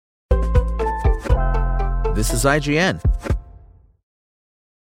This is IGN.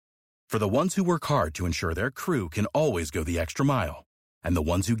 For the ones who work hard to ensure their crew can always go the extra mile, and the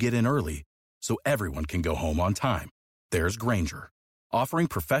ones who get in early so everyone can go home on time, there's Grainger, offering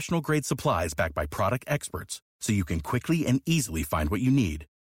professional-grade supplies backed by product experts so you can quickly and easily find what you need.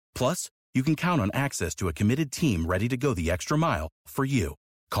 Plus, you can count on access to a committed team ready to go the extra mile for you.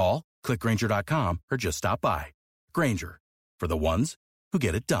 Call, click Grainger.com, or just stop by. Grainger, for the ones who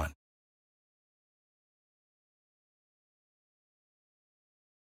get it done.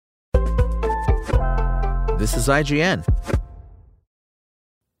 This is IGN.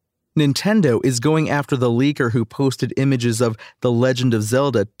 Nintendo is going after the leaker who posted images of The Legend of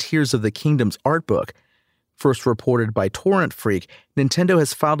Zelda Tears of the Kingdom's art book. First reported by Torrent Freak, Nintendo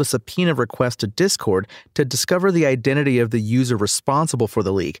has filed a subpoena request to Discord to discover the identity of the user responsible for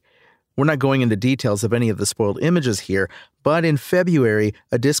the leak. We're not going into details of any of the spoiled images here, but in February,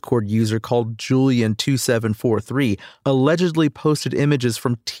 a Discord user called Julian2743 allegedly posted images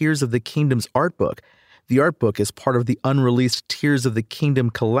from Tears of the Kingdom's art book. The art book is part of the unreleased Tears of the Kingdom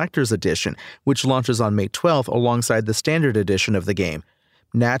Collector's Edition, which launches on May 12th alongside the standard edition of the game.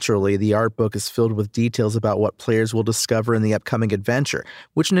 Naturally, the art book is filled with details about what players will discover in the upcoming adventure,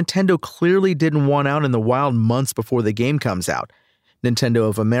 which Nintendo clearly didn't want out in the wild months before the game comes out. Nintendo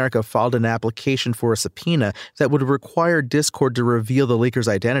of America filed an application for a subpoena that would require Discord to reveal the leaker's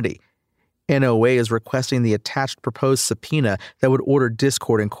identity. NOA is requesting the attached proposed subpoena that would order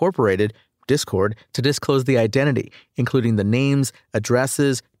Discord Incorporated, Discord, to disclose the identity, including the names,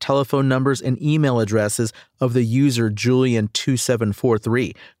 addresses, telephone numbers, and email addresses of the user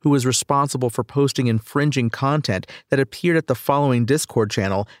Julian2743, who was responsible for posting infringing content that appeared at the following Discord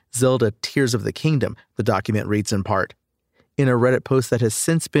channel, Zelda Tears of the Kingdom, the document reads in part. In a Reddit post that has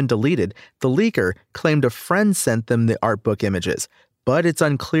since been deleted, the leaker claimed a friend sent them the art book images, but it's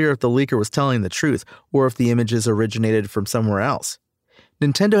unclear if the leaker was telling the truth or if the images originated from somewhere else.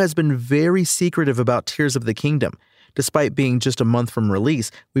 Nintendo has been very secretive about Tears of the Kingdom. Despite being just a month from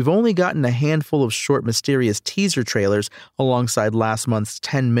release, we've only gotten a handful of short, mysterious teaser trailers alongside last month's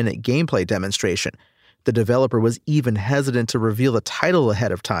 10-minute gameplay demonstration. The developer was even hesitant to reveal the title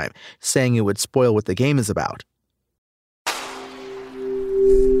ahead of time, saying it would spoil what the game is about.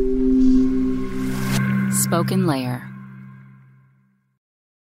 Spoken Layer.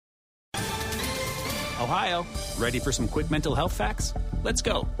 Ohio, ready for some quick mental health facts? Let's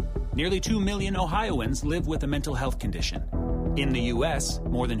go. Nearly 2 million Ohioans live with a mental health condition. In the U.S.,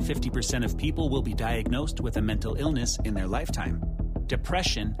 more than 50% of people will be diagnosed with a mental illness in their lifetime.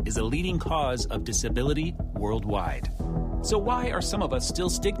 Depression is a leading cause of disability worldwide. So why are some of us still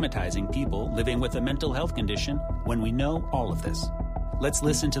stigmatizing people living with a mental health condition when we know all of this? Let's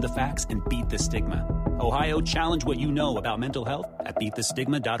listen to the facts and beat the stigma. Ohio, challenge what you know about mental health at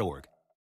beatthestigma.org.